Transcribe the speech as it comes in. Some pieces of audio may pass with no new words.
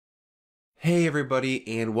Hey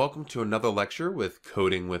everybody, and welcome to another lecture with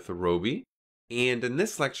Coding with Roby. And in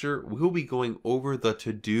this lecture, we'll be going over the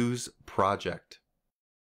To-Dos project.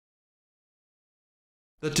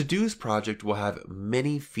 The To-Dos project will have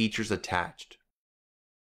many features attached.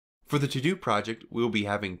 For the To-Do project, we'll be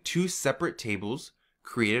having two separate tables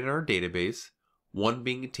created in our database, one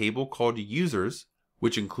being a table called Users,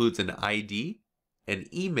 which includes an ID, an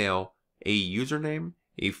email, a username,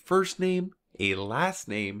 a first name, a last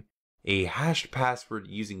name, a hashed password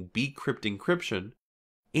using bcrypt encryption,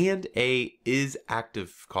 and a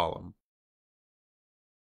isActive column.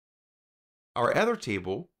 Our other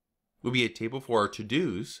table will be a table for our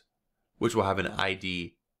to-dos, which will have an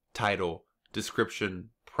ID, title, description,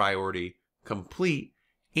 priority, complete,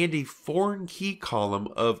 and a foreign key column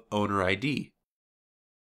of owner ID.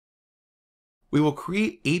 We will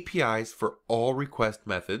create APIs for all request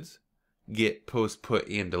methods, get, post, put,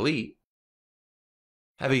 and delete,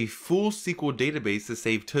 have a full SQL database to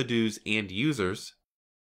save to-dos and users,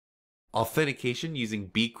 authentication using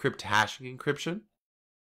bcrypt hashing encryption,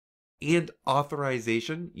 and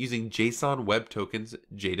authorization using JSON Web Tokens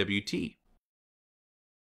JWT.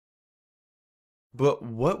 But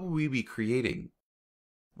what will we be creating?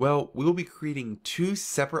 Well, we will be creating two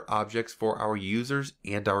separate objects for our users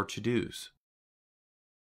and our to-dos.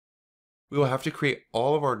 We will have to create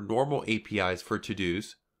all of our normal APIs for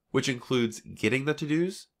to-dos, which includes getting the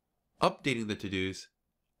to-dos, updating the to-dos,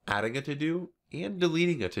 adding a to-do, and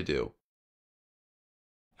deleting a to-do.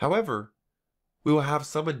 However, we will have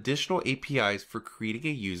some additional APIs for creating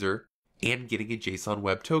a user and getting a JSON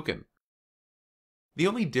Web Token. The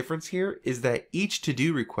only difference here is that each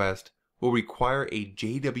to-do request will require a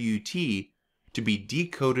JWT to be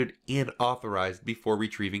decoded and authorized before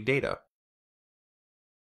retrieving data.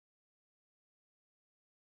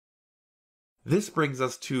 This brings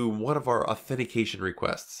us to one of our authentication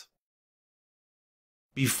requests.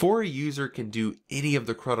 Before a user can do any of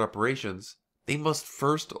the CRUD operations, they must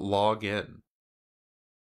first log in.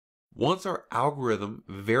 Once our algorithm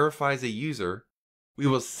verifies a user, we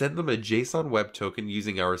will send them a JSON Web Token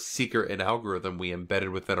using our secret and algorithm we embedded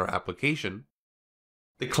within our application.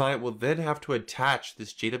 The client will then have to attach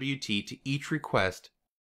this JWT to each request,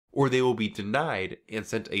 or they will be denied and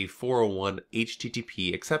sent a 401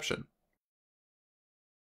 HTTP exception.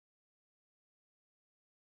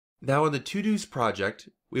 Now in the To-Dos project,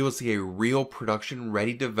 we will see a real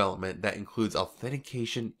production-ready development that includes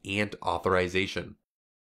authentication and authorization.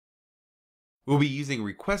 We'll be using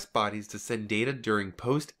request bodies to send data during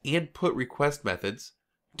post and put request methods,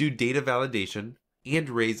 do data validation, and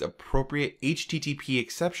raise appropriate HTTP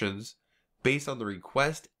exceptions based on the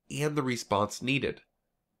request and the response needed.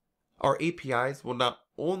 Our APIs will not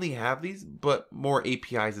only have these, but more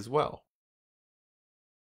APIs as well.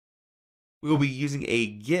 We will be using a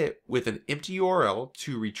GET with an empty URL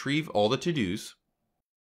to retrieve all the to-dos,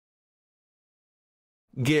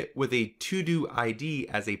 GET with a to-do ID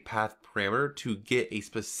as a path parameter to get a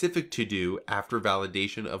specific to-do after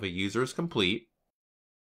validation of a user is complete,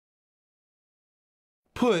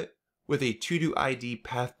 PUT with a to-do ID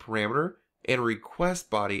path parameter and a request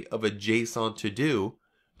body of a JSON to-do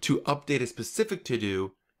to update a specific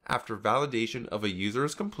to-do after validation of a user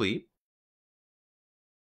is complete,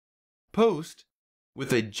 POST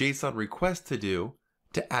with a JSON request to-do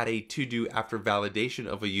to add a to-do after validation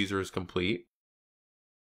of a user is complete,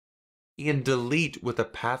 and delete with a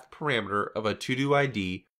path parameter of a to-do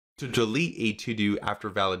ID to delete a to-do after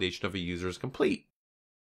validation of a user is complete.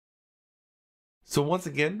 So once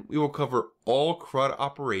again, we will cover all CRUD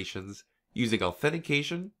operations using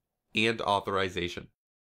authentication and authorization.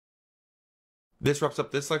 This wraps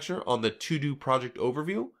up this lecture on the To-Do project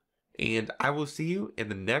overview, and I will see you in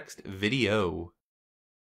the next video.